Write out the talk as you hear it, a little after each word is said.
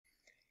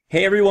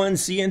Hey everyone,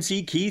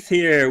 CNC Keith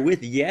here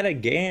with yet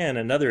again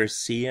another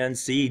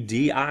CNC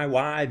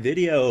DIY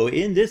video.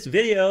 In this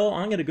video,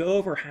 I'm going to go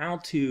over how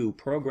to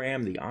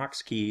program the aux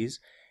keys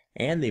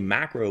and the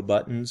macro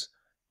buttons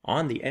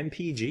on the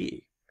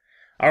MPG.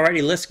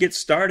 Alrighty, let's get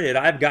started.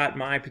 I've got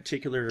my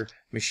particular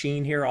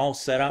machine here all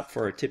set up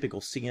for a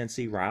typical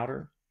CNC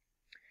router.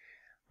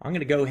 I'm going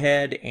to go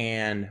ahead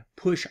and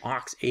push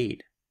aux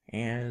 8.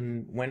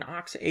 And when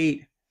aux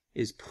 8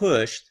 is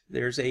pushed,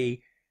 there's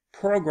a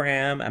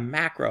program, a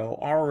macro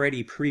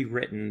already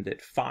pre-written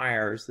that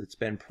fires, that's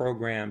been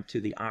programmed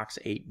to the aux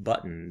 8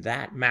 button.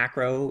 That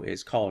macro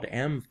is called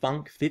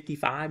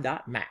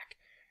mfunc55.mac.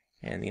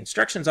 And the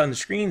instructions on the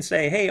screen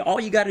say, hey, all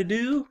you got to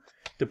do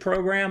to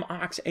program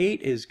aux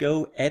 8 is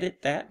go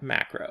edit that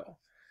macro.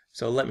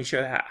 So let me show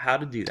you how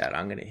to do that.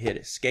 I'm going to hit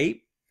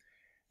escape,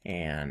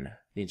 and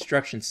the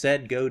instructions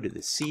said go to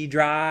the C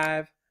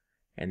drive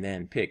and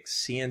then pick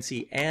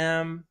CNC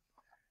M.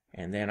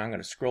 And then I'm going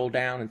to scroll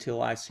down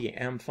until I see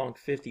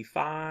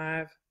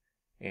mfunc55,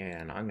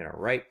 and I'm going to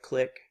right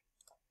click,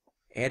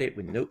 edit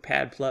with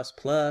Notepad++.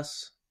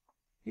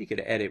 You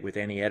could edit with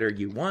any editor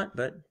you want,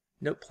 but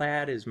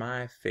Notepad is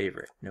my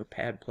favorite,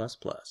 Notepad++.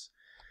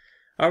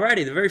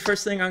 Alrighty, the very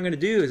first thing I'm going to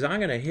do is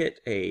I'm going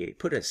to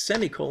put a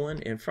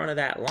semicolon in front of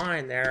that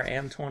line there,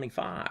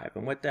 M25,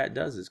 and what that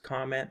does is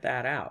comment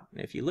that out.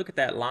 And if you look at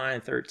that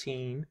line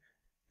 13,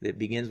 that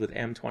begins with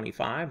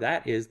M25,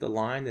 that is the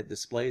line that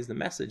displays the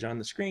message on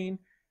the screen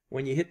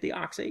when you hit the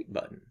aux 8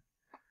 button.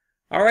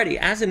 Alrighty,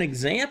 as an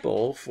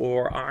example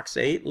for aux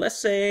 8, let's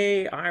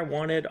say I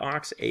wanted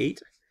aux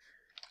 8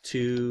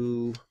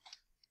 to,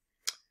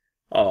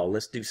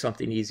 let's do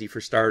something easy for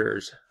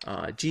starters.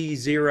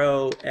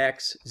 G0,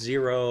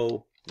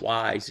 X0,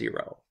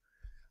 Y0.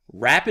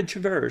 Rapid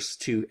traverse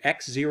to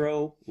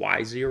X0,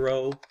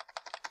 Y0,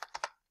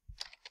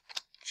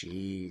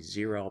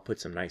 G0. I'll put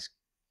some nice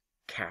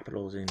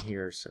capitals in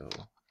here, so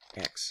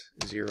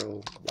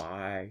X0,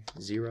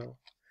 Y0.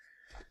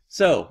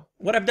 So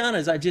what I've done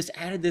is I just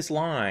added this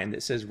line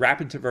that says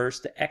rapid traverse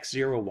to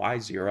X0,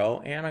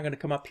 Y0, and I'm going to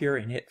come up here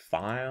and hit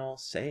File,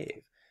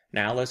 Save.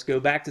 Now let's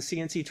go back to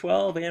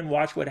CNC12 and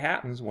watch what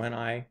happens when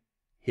I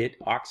hit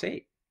aux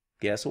 8.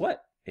 Guess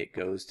what? It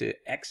goes to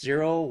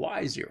X0,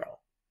 Y0.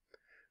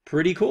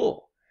 Pretty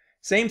cool.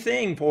 Same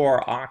thing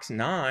for aux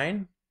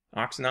 9.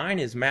 Aux 9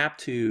 is mapped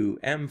to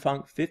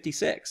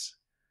mfunc56.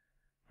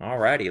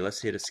 Alrighty,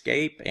 let's hit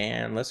escape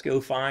and let's go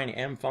find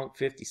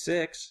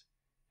mfunc56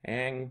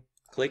 and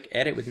click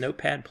edit with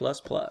Notepad++.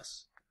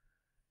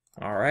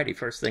 Alrighty,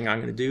 first thing I'm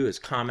going to do is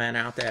comment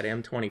out that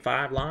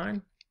M25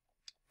 line.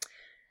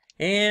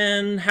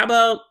 And how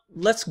about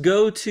let's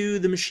go to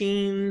the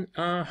machine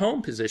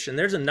home position.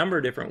 There's a number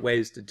of different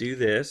ways to do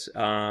this.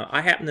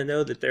 I happen to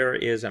know that there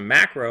is a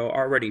macro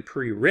already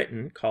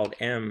pre-written called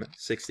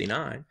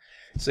M69.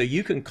 So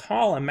you can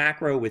call a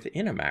macro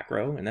within a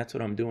macro, and that's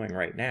what I'm doing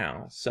right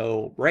now.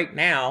 So right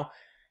now,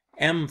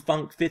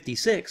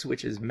 mfunc56,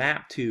 which is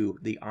mapped to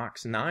the aux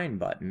 9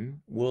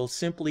 button, will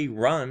simply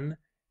run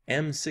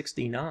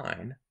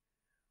M69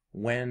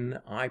 when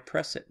I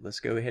press it. Let's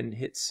go ahead and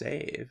hit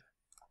save.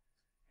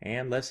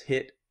 And let's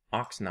hit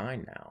aux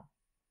 9 now.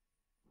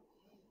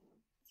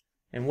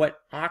 And what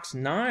aux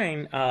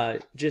 9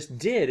 just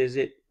did is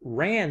it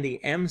ran the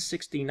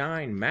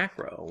M69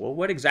 macro. Well,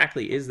 what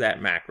exactly is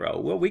that macro?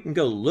 Well, we can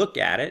go look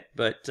at it,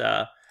 but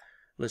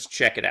let's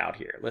check it out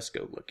here. Let's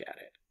go look at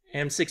it.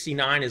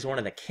 M69 is one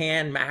of the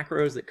canned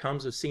macros that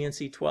comes with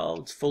CNC12.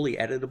 It's fully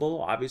editable,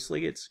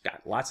 obviously. It's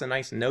got lots of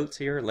nice notes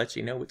here. It lets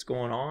you know what's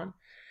going on.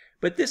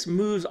 But this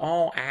moves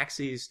all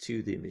axes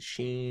to the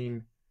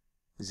machine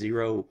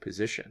 0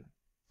 position.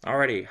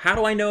 Alrighty, how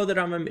do I know that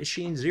I'm a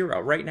machine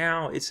 0? Right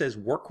now it says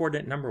work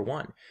coordinate number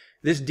 1.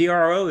 This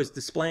DRO is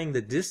displaying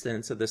the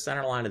distance of the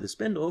center line of the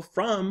spindle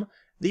from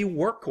the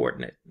work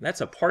coordinate.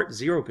 That's a part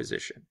 0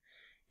 position.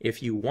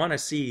 If you want to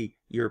see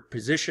your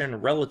position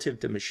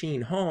relative to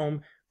machine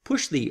home,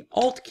 push the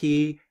Alt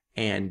key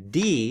and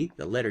D,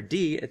 the letter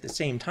D, at the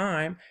same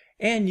time,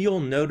 and you'll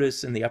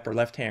notice in the upper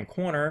left-hand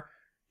corner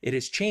it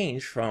has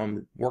changed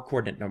from work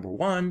coordinate number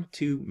 1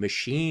 to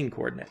machine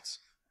coordinates.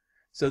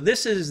 So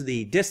this is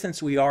the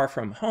distance we are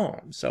from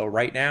home. So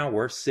right now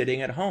we're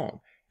sitting at home.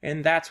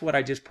 And that's what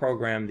I just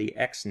programmed the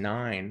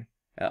X9,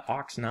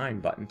 aux 9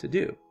 button to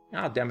do.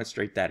 I'll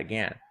demonstrate that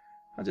again.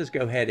 I'll just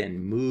go ahead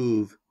and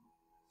move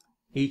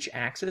each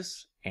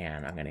axis,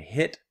 and I'm going to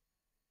hit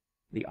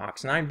the aux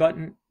 9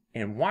 button.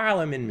 And while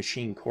I'm in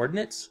machine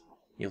coordinates,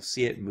 you'll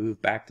see it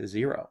move back to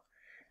 0.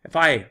 If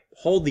I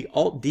hold the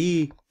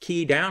Alt-D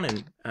key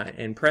down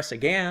and press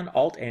again,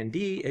 Alt and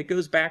D, it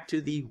goes back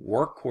to the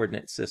work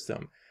coordinate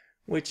system,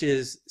 which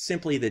is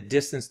simply the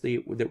distance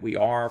that we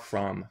are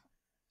from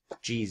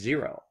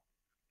G0.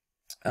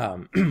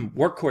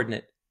 Work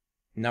coordinate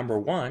number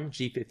 1,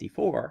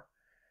 G54.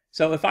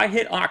 So if I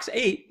hit aux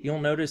 8,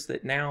 you'll notice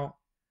that now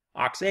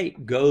aux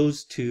 8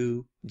 goes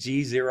to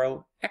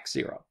G0,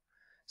 X0.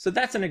 So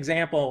that's an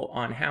example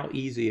on how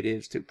easy it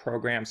is to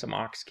program some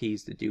aux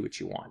keys to do what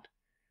you want.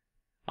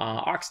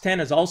 Aux 10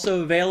 is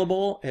also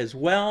available as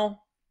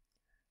well.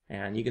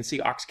 And you can see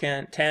Aux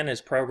Key 10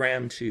 is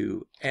programmed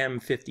to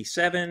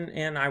M57,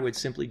 and I would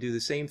simply do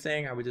the same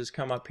thing. I would just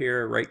come up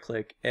here,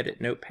 right-click,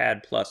 Edit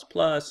Notepad++,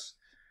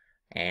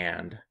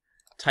 and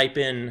type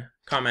in,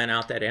 comment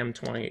out that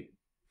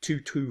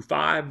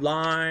M225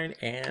 line,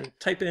 and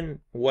type in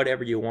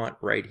whatever you want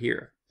right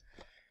here.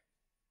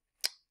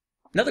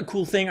 Another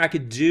cool thing I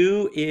could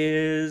do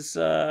is,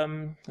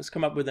 let's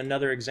come up with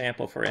another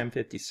example for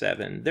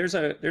M57. There's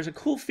a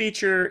cool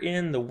feature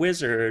in the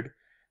wizard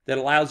that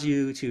allows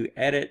you to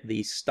edit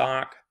the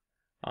stock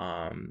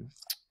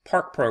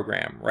park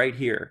program right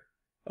here.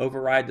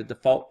 Override the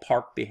default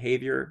park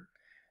behavior.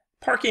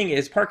 Parking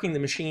is parking the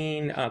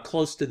machine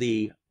close to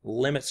the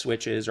limit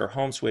switches or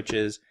home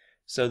switches,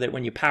 so that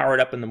when you power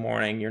it up in the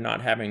morning, you're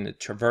not having to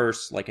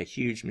traverse like a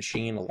huge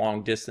machine a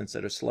long distance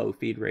at a slow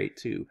feed rate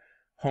to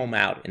home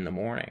out in the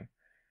morning.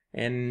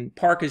 And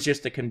park is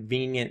just a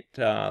convenient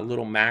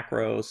little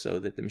macro so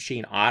that the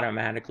machine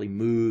automatically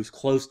moves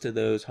close to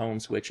those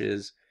home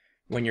switches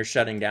when you're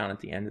shutting down at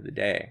the end of the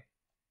day.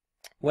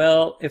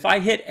 Well, if I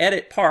hit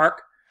Edit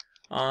Park,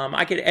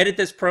 I could edit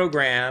this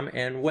program,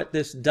 and what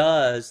this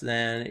does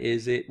then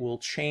is it will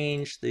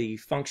change the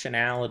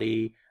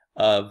functionality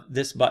of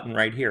this button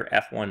right here,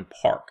 F1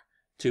 Park,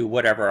 to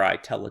whatever I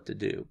tell it to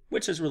do,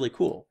 which is really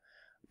cool.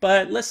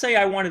 But let's say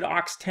I wanted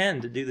Aux 10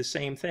 to do the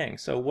same thing.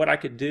 So what I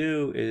could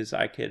do is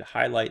I could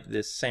highlight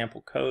this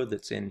sample code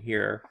that's in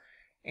here,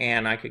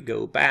 and I could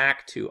go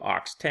back to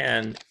Aux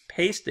 10,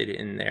 paste it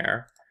in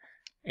there,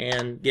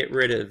 and get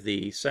rid of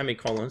the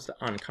semicolons to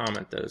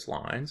uncomment those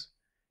lines,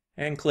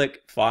 and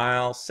click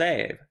File,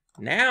 Save.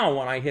 Now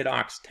when I hit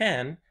Aux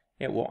 10,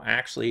 it will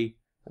actually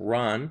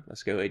run,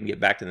 let's go ahead and get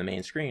back to the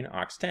main screen,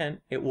 Aux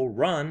 10, it will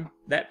run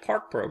that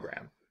park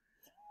program.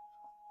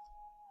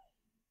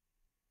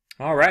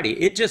 Alrighty,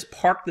 it just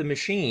parked the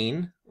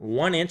machine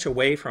 1 inch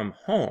away from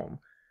home.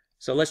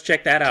 So let's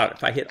check that out.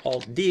 If I hit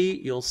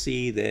Alt-D, you'll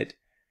see that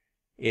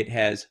it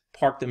has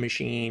parked the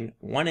machine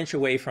 1 inch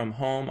away from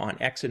home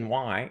on X and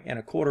Y and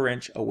a 1/4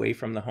 inch away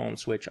from the home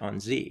switch on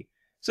Z.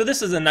 So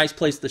this is a nice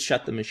place to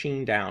shut the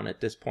machine down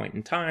at this point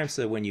in time,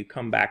 so when you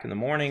come back in the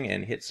morning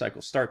and hit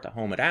cycle start to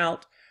home it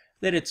out,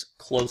 that it's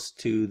close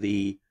to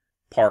the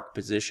park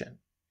position.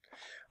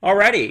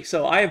 Alrighty,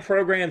 so I have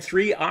programmed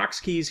 3 aux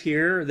keys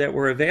here that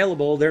were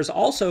available. There's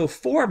also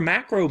 4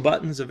 macro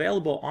buttons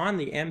available on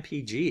the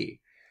MPG.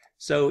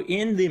 So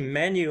in the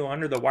menu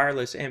under the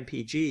wireless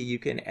MPG, you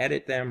can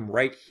edit them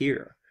right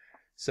here.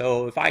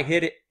 So if I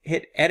hit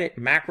Edit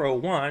Macro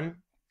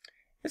 1,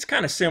 it's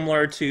kind of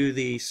similar to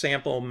the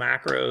sample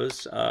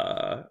macros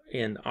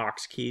in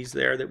aux keys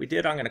there that we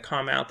did. I'm going to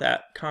comment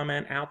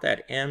out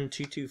that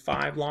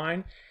M225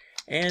 line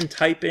and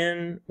type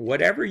in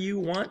whatever you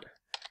want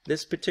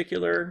this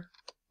particular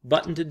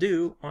button to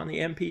do on the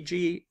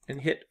MPG and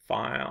hit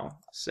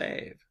File,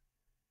 Save.